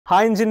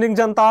Hi Engineering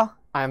Janta,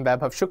 I am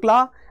Vaibhav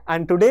Shukla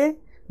and today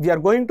we are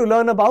going to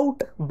learn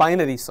about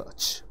binary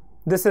search.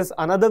 This is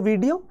another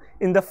video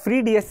in the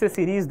free DSA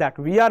series that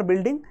we are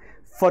building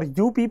for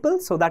you people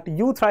so that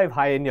you thrive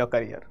high in your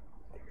career.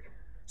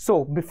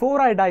 So before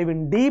I dive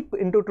in deep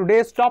into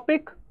today's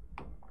topic,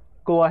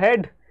 go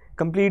ahead,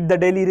 complete the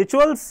daily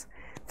rituals,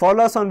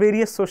 follow us on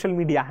various social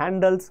media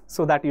handles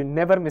so that you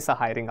never miss a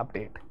hiring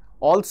update.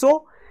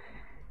 Also,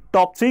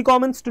 top 3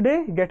 comments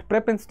today get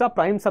Prep Insta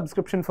Prime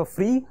subscription for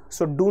free,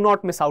 so do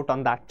not miss out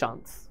on that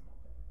chance.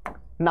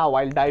 Now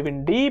I'll dive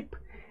in deep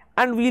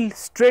and we'll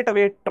straight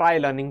away try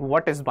learning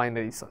what is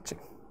binary searching.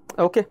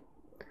 Okay.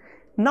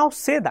 Now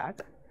say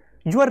that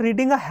you are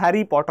reading a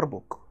Harry Potter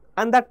book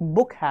and that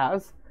book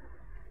has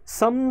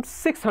some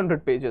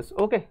 600 pages.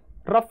 Okay.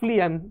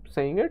 Roughly I'm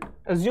saying it.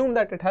 Assume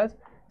that it has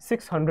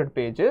 600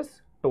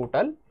 pages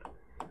total.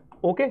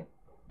 Okay.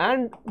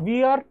 And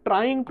we are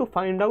trying to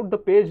find out the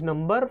page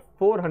number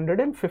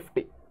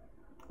 450.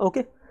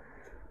 Okay.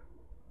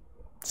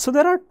 So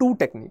there are two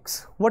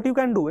techniques. What you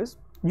can do is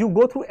you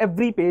go through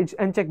every page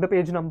and check the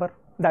page number.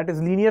 That is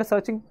linear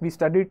searching. We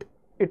studied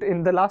it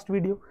in the last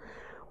video.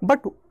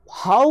 But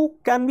how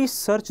can we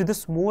search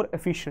this more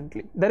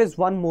efficiently? There is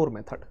one more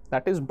method,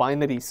 that is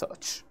binary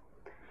search.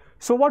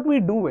 So what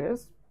we do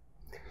is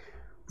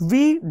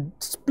we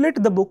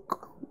split the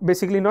book,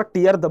 basically not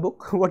tear the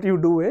book. What you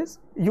do is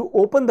you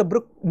open the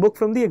book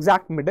from the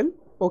exact middle.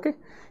 Okay,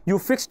 you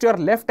fixed your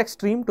left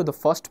extreme to the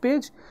first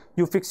page,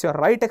 you fix your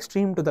right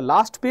extreme to the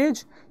last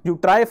page, you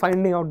try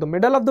finding out the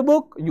middle of the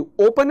book, you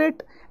open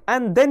it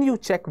and then you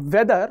check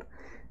whether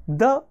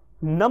the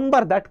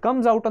number that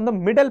comes out on the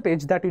middle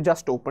page that you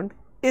just opened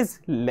is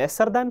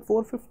lesser than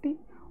 450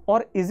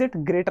 or is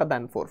it greater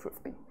than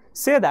 450.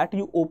 Say that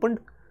you opened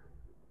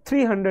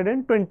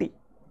 320.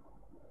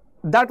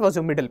 That was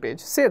your middle page.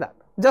 Say that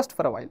just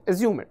for a while,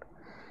 assume it.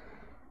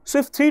 So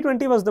if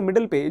 320 was the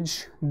middle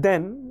page,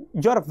 then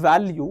your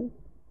value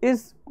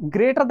is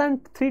greater than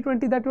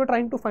 320 that you are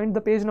trying to find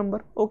the page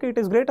number. Okay, it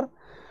is greater.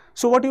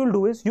 So what you will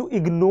do is you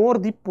ignore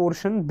the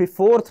portion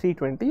before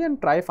 320 and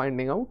try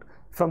finding out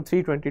from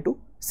 320 to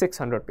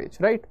 600 page,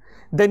 right?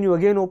 Then you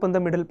again open the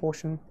middle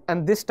portion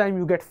and this time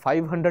you get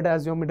 500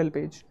 as your middle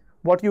page.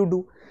 What you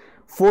do?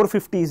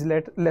 450 is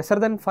lesser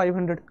than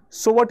 500.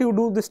 So what you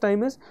do this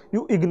time is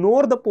you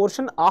ignore the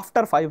portion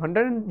after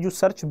 500 and you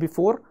search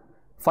before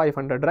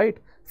 500, right?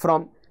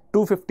 From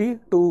 250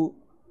 to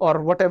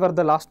or whatever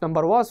the last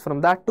number was, from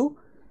that to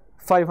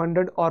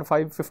 500 or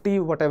 550,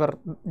 whatever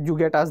you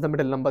get as the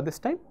middle number this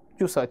time,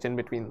 you search in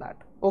between that.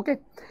 Okay,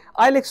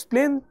 I'll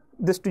explain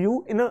this to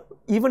you in a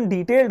even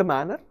detailed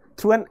manner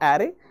through an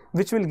array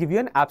which will give you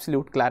an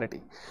absolute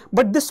clarity.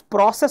 But this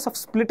process of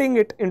splitting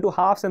it into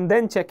halves and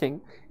then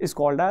checking is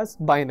called as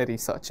binary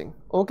searching.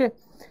 Okay,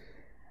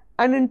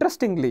 and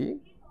interestingly,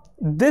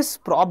 this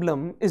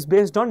problem is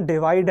based on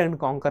divide and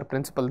conquer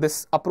principle.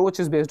 This approach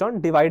is based on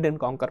divide and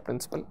conquer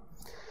principle.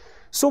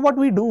 So what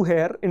we do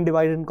here in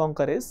divide and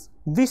conquer is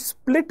we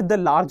split the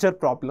larger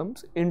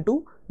problems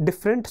into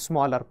different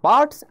smaller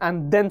parts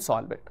and then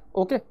solve it.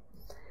 Okay,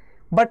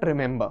 but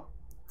remember,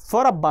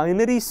 for a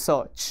binary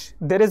search,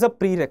 there is a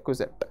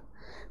prerequisite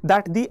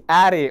that the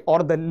array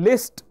or the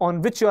list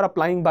on which you are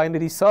applying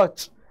binary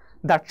search,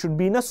 that should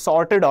be in a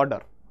sorted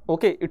order.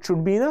 Okay, it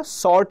should be in a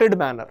sorted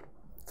manner.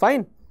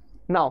 Fine.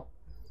 Now,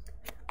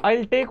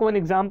 I'll take one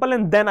example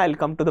and then I'll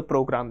come to the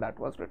program that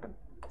was written.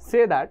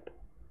 Say that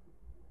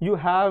you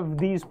have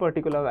these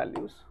particular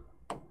values.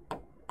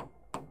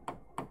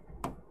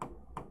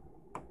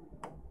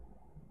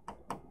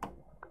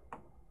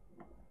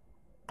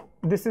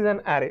 This is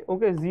an array.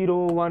 Okay,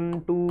 0,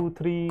 1, 2,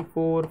 3,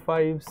 4,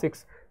 5,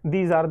 6.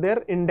 These are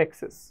their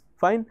indexes.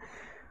 Fine.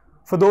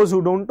 For those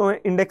who don't know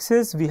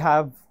indexes, we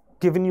have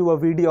given you a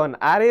video on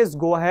arrays.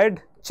 Go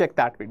ahead, check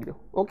that video.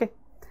 Okay.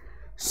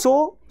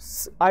 So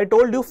I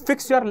told you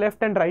fix your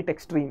left and right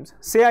extremes.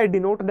 Say I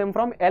denote them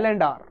from L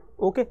and R.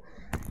 Okay.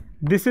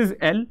 This is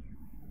L,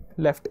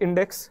 left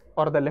index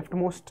or the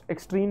leftmost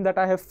extreme that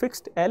I have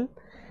fixed, L,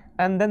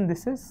 and then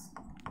this is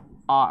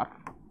R.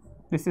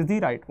 This is the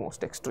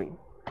rightmost extreme.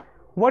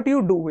 What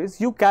you do is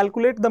you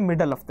calculate the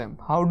middle of them.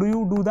 How do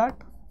you do that?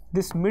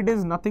 This mid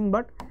is nothing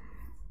but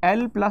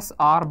L plus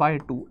R by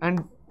 2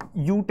 and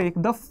you take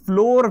the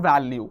floor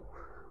value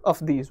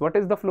of these. What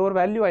is the floor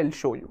value? I'll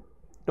show you.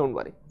 Don't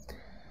worry.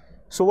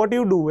 So what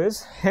you do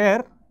is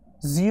here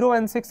 0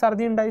 and 6 are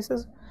the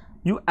indices.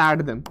 You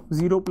add them,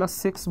 0 plus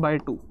 6 by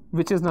 2,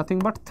 which is nothing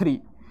but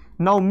 3.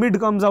 Now mid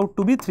comes out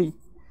to be 3.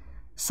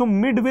 So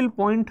mid will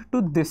point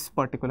to this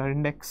particular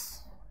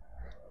index.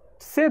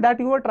 Say that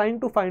you are trying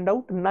to find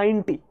out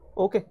 90.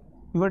 Okay,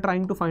 you are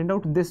trying to find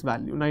out this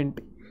value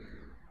 90.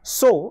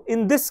 So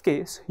in this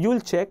case, you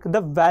will check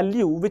the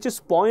value which is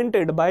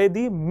pointed by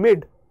the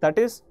mid, that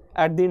is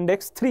at the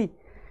index 3.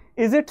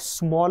 Is it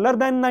smaller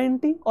than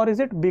 90 or is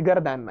it bigger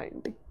than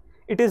 90?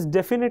 It is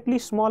definitely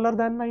smaller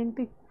than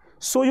 90.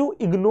 So you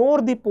ignore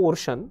the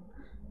portion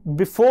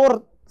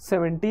before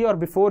 70 or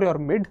before your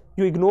mid,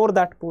 you ignore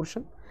that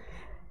portion.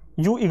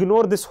 You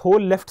ignore this whole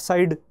left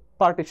side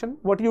partition.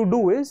 What you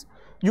do is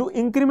you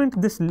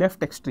increment this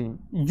left extreme,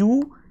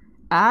 you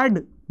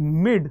add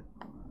mid,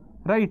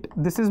 right?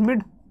 This is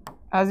mid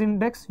as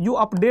index, you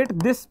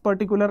update this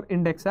particular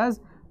index as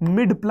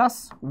mid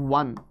plus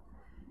 1,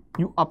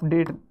 you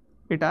update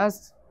it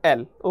as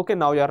L. Okay,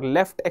 now your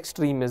left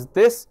extreme is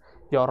this,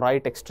 your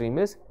right extreme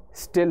is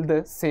still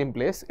the same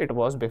place it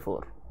was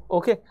before.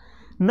 Okay,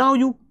 now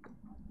you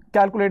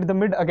calculate the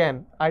mid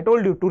again. I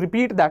told you to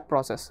repeat that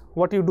process.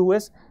 What you do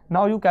is,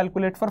 now you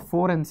calculate for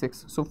 4 and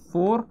 6. So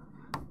 4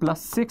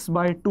 plus 6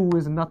 by 2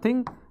 is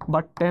nothing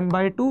but 10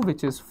 by 2,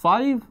 which is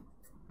 5,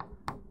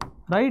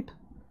 right?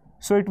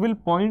 So it will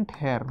point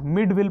here,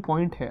 mid will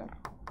point here.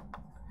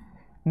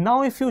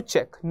 Now if you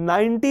check,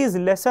 90 is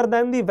lesser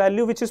than the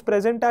value which is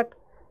present at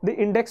the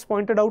index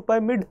pointed out by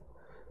mid.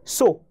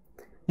 So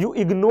you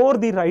ignore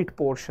the right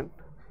portion,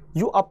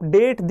 you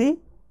update the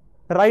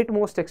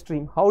rightmost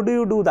extreme. How do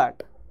you do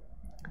that?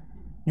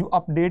 You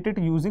update it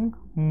using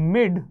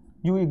mid,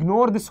 you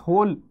ignore this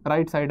whole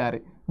right side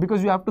array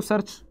because you have to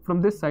search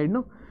from this side.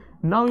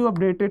 Now you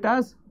update it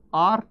as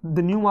R,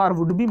 the new R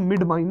would be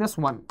mid minus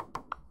 1.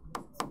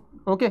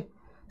 Okay,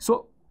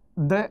 so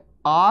the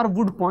R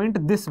would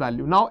point this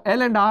value. Now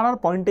L and R are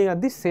pointing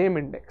at the same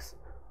index.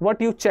 What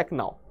you check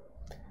now?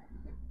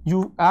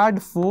 You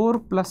add 4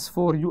 plus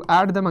 4, you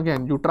add them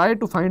again, you try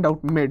to find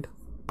out mid,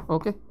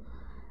 okay,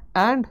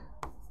 and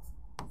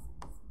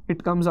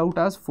it comes out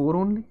as 4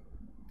 only.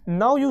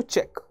 Now you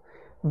check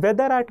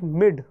whether at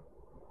mid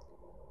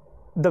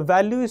the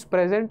value is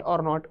present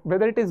or not,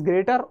 whether it is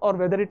greater or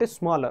whether it is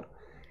smaller.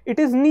 It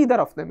is neither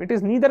of them, it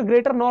is neither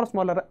greater nor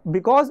smaller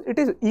because it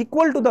is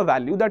equal to the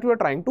value that you are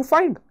trying to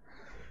find.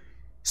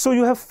 So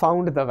you have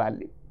found the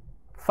value,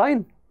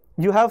 fine,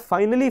 you have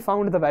finally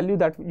found the value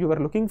that you were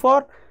looking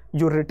for.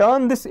 You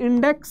return this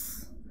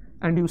index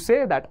and you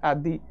say that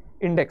at the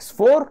index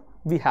 4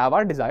 we have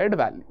our desired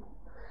value.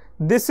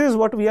 This is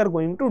what we are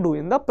going to do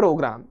in the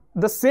program.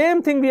 The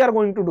same thing we are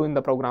going to do in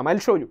the program. I'll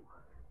show you.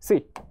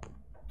 See,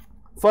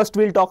 first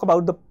we'll talk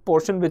about the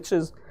portion which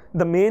is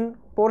the main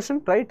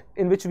portion, right,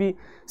 in which we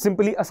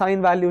simply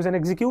assign values and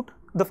execute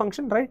the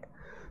function, right?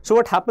 So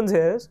what happens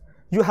here is,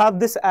 you have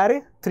this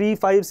array 3,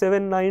 5,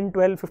 7, 9,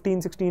 12,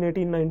 15, 16,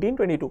 18, 19,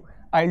 22.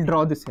 I'll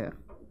draw this here,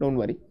 don't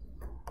worry,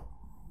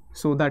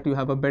 so that you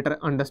have a better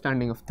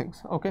understanding of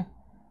things. Okay,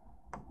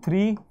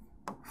 3,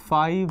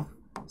 5,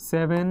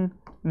 7,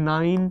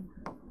 9,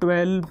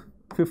 12,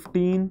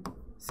 15,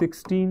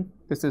 16.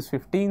 This is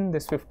 15.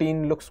 This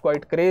 15 looks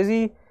quite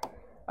crazy.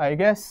 I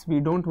guess we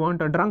don't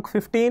want a drunk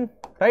 15,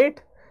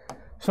 right?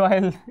 So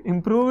I'll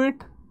improve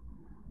it.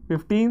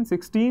 15,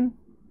 16,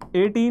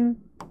 18,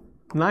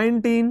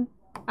 19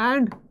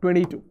 and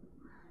 22.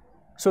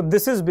 So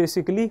this is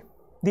basically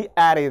the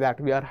array that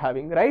we are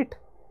having, right?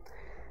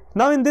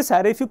 Now in this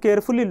array, if you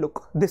carefully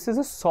look, this is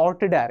a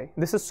sorted array.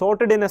 This is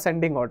sorted in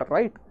ascending order,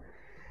 right?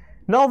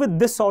 Now with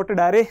this sorted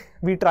array,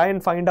 we try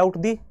and find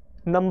out the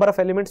number of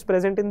elements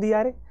present in the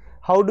array.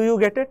 How do you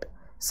get it?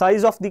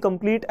 Size of the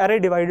complete array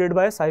divided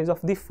by size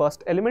of the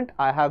first element.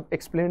 I have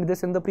explained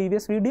this in the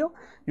previous video.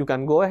 You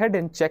can go ahead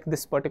and check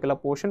this particular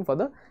portion for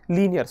the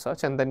linear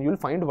search and then you'll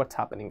find what's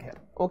happening here.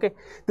 Okay,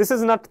 this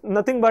is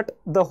nothing but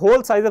the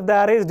whole size of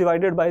the array is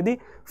divided by the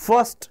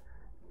first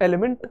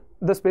element,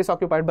 the space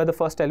occupied by the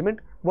first element.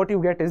 What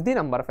you get is the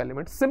number of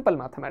elements. Simple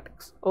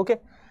mathematics. Okay,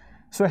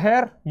 so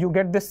here you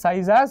get this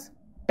size as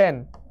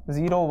 10.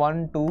 0,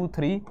 1, 2,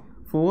 3,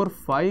 4,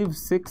 5,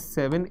 6,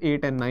 7,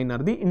 8 and 9 are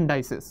the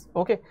indices.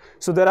 Okay,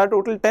 so there are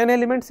total 10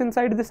 elements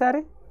inside this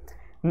array.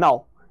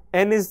 Now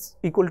n is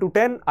equal to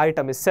 10,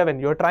 item is 7.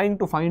 You are trying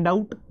to find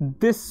out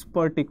this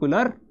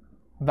particular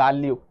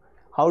value.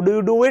 How do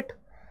you do it?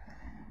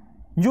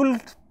 You'll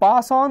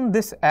pass on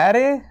this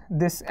array,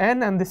 this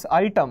n and this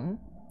item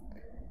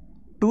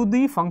to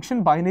the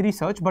function binary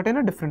search, but in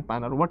a different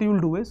manner. What you will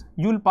do is,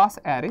 you will pass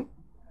array,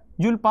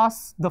 you will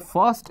pass the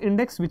first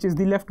index, which is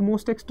the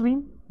leftmost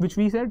extreme, which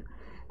we said,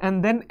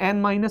 and then n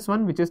minus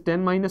 1, which is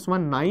 10 minus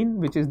 1, 9,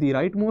 which is the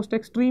rightmost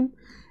extreme,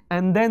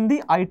 and then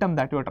the item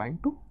that you are trying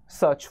to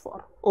search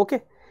for.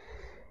 Okay,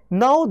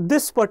 now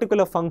this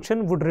particular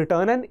function would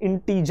return an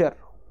integer,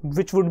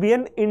 which would be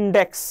an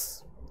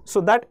index. So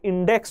that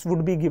index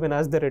would be given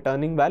as the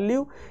returning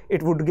value.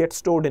 It would get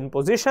stored in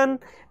position,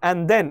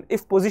 and then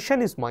if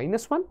position is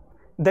minus 1,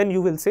 then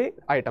you will say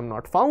item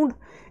not found.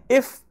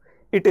 If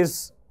it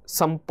is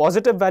some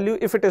positive value,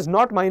 if it is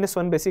not minus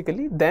 1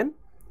 basically, then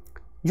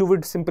you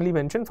would simply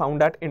mention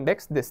found at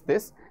index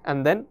this,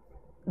 and then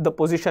the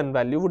position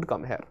value would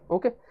come here.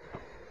 Okay,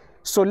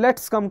 so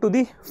let's come to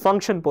the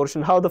function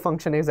portion, how the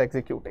function is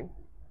executing.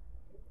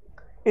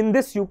 In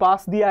this, you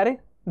pass the array,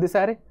 this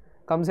array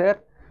comes here,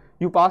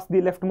 you pass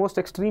the leftmost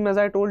extreme as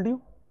I told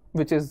you,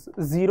 which is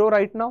 0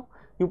 right now,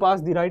 you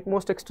pass the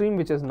rightmost extreme,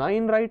 which is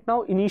 9 right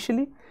now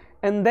initially,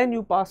 and then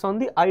you pass on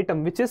the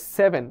item, which is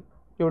 7.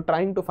 You're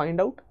trying to find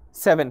out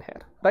 7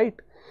 here, right?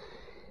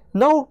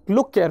 Now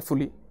look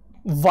carefully.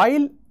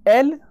 While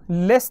L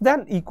less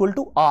than equal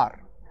to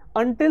R,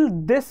 until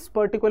this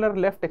particular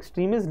left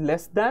extreme is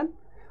less than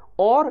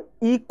or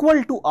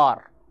equal to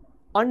R,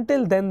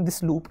 until then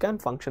this loop can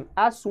function.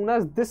 As soon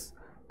as this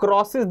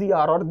crosses the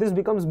R, or this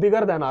becomes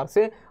bigger than R,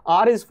 say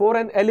R is 4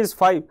 and L is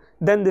 5,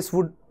 then this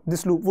loop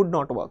would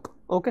not work.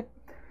 Okay,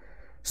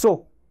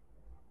 so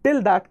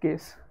till that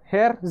case,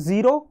 here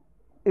 0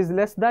 is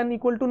less than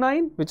equal to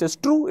 9, which is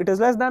true, it is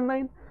less than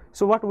 9.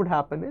 So what would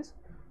happen is,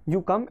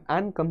 you come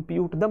and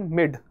compute the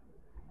mid.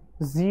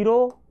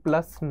 0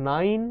 plus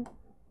 9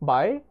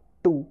 by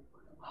 2.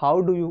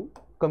 How do you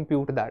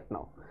compute that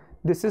now?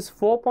 This is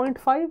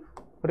 4.5,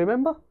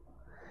 remember?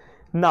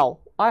 Now,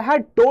 I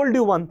had told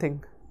you one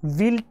thing,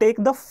 we'll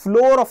take the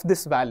floor of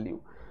this value.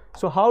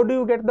 So how do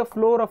you get the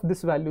floor of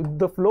this value?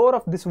 The floor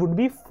of this would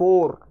be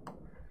 4.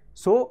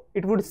 So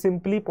it would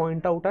simply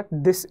point out at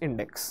this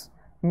index.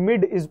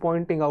 Mid is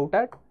pointing out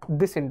at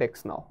this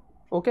index now.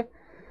 Okay.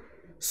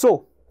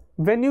 So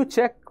when you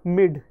check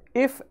mid,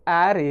 if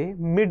array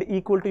mid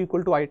equal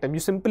to item, you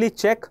simply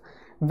check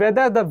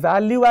whether the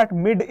value at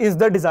mid is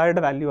the desired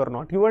value or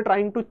not. You are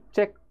trying to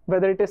check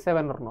whether it is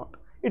 7 or not.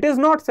 It is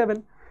not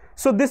 7.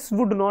 So this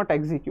would not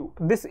execute.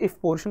 This if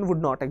portion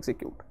would not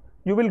execute.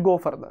 You will go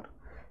further.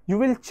 You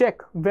will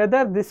check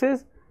whether this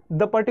is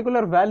the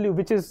particular value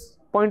which is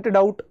pointed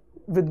out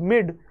with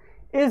mid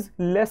is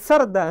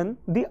lesser than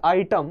the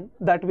item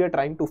that we are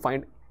trying to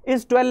find.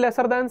 Is 12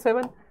 lesser than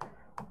 7?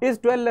 Is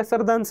 12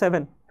 lesser than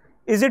 7?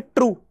 Is it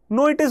true?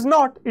 No, it is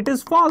not. It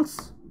is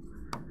false.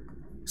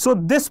 So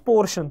this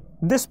portion,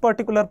 this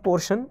particular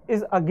portion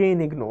is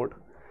again ignored.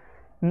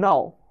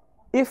 Now,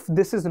 if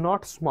this is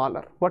not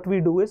smaller, what we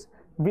do is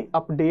we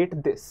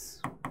update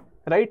this,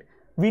 right?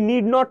 We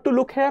need not to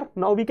look here.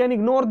 Now we can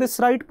ignore this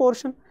right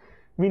portion.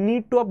 We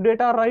need to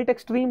update our right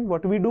extreme.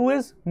 What we do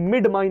is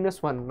mid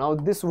minus 1. Now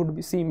this would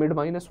be, see, mid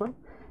minus 1.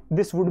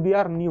 This would be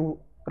our new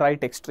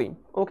right extreme.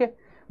 Okay.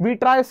 We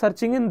try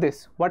searching in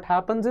this. What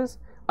happens is,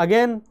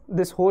 again,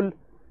 this whole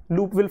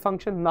loop will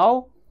function.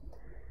 Now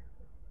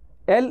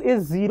L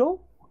is 0,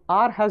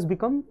 R has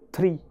become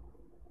 3,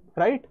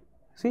 right?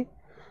 See,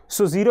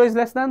 so 0 is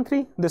less than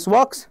 3. This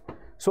works.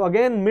 So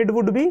again, mid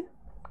would be,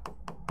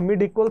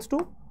 mid equals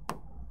to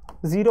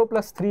 0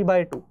 plus 3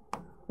 by 2.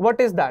 What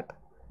is that?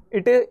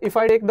 It is, if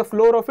I take the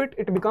floor of it,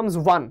 it becomes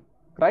 1,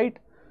 right?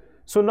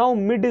 So now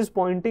mid is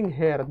pointing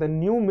here. The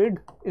new mid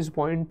is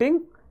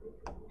pointing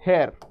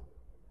here.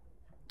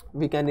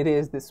 We can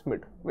erase this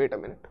mid. Wait a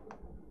minute.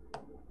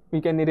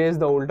 We can erase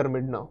the older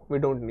mid now. We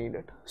don't need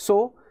it.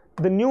 So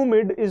the new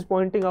mid is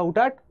pointing out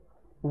at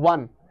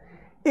 1.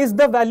 Is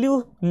the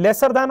value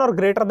lesser than or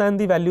greater than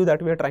the value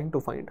that we are trying to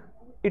find?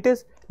 It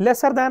is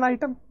lesser than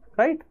item,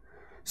 right?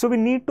 So we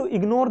need to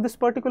ignore this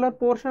particular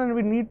portion and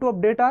we need to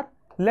update our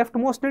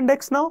leftmost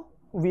index now.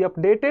 We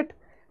update it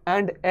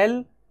and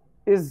L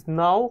is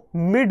now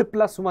mid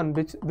plus 1,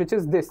 which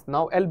is this.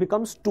 Now L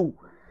becomes 2.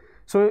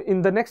 So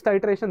in the next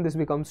iteration, this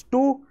becomes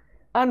 2,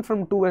 and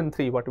from 2 and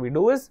 3, what we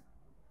do is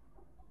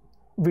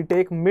we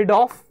take mid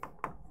of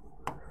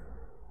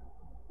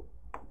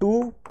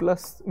 2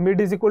 plus,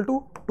 mid is equal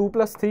to 2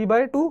 plus 3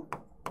 by 2.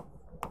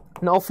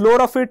 Now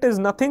floor of it is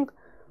nothing,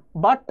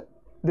 but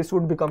this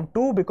would become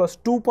 2 because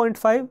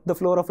 2.5, the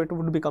floor of it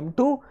would become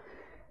 2.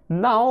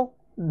 Now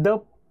the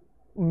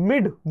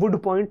mid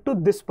would point to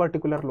this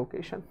particular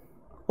location.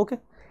 Okay.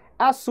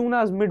 As soon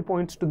as mid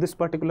points to this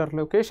particular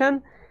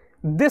location,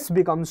 this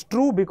becomes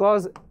true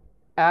because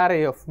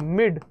array of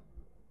mid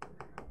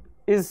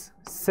is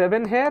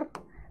 7 here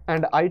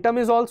and item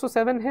is also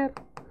 7 here.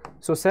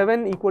 So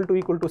 7 equal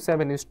to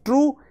 7 is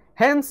true.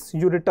 Hence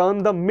you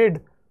return the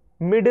mid.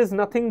 Mid is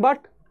nothing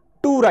but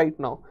 2 right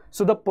now.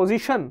 So the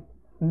position,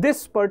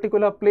 this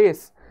particular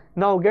place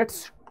now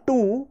gets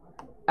 2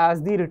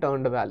 as the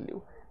returned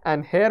value.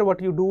 And here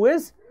what you do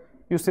is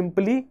you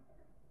simply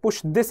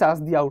push this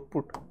as the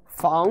output.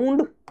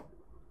 Found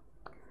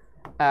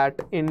at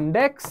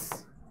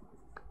index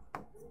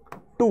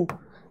 2.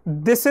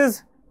 This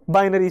is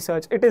binary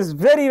search. It is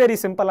very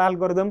simple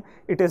algorithm.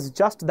 It is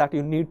just that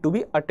you need to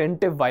be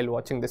attentive while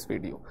watching this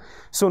video.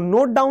 So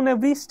note down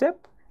every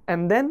step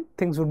and then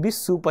things would be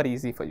super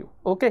easy for you.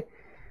 Okay.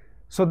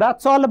 So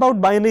that's all about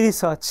binary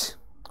search.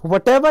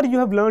 Whatever you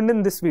have learned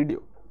in this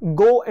video,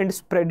 go and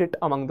spread it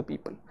among the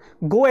people.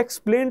 Go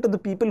explain to the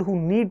people who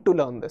need to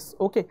learn this.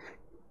 Okay.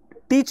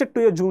 Teach it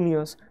to your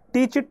juniors.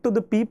 Teach it to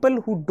the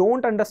people who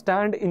don't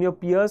understand in your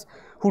peers,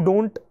 who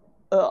don't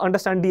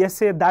understand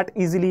DSA that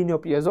easily in your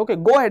peers. Okay,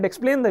 go ahead,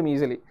 explain them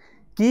easily.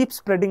 Keep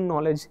spreading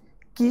knowledge.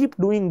 Keep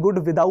doing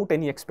good without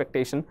any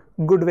expectation.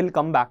 Good will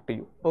come back to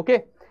you.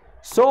 Okay,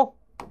 so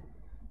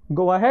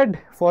go ahead,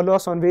 follow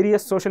us on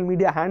various social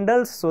media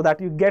handles so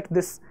that you get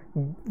this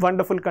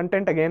wonderful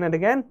content again and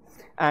again,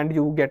 and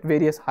you get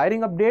various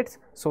hiring updates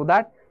so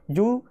that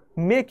you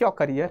make your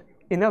career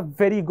in a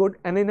very good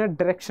and in a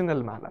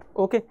directional manner.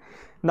 Okay,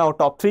 now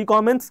top 3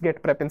 comments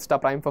get Prep Insta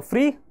Prime for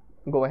free.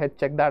 Go ahead,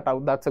 check that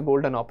out. That's a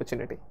golden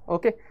opportunity.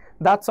 Okay,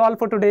 that's all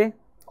for today.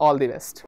 All the best.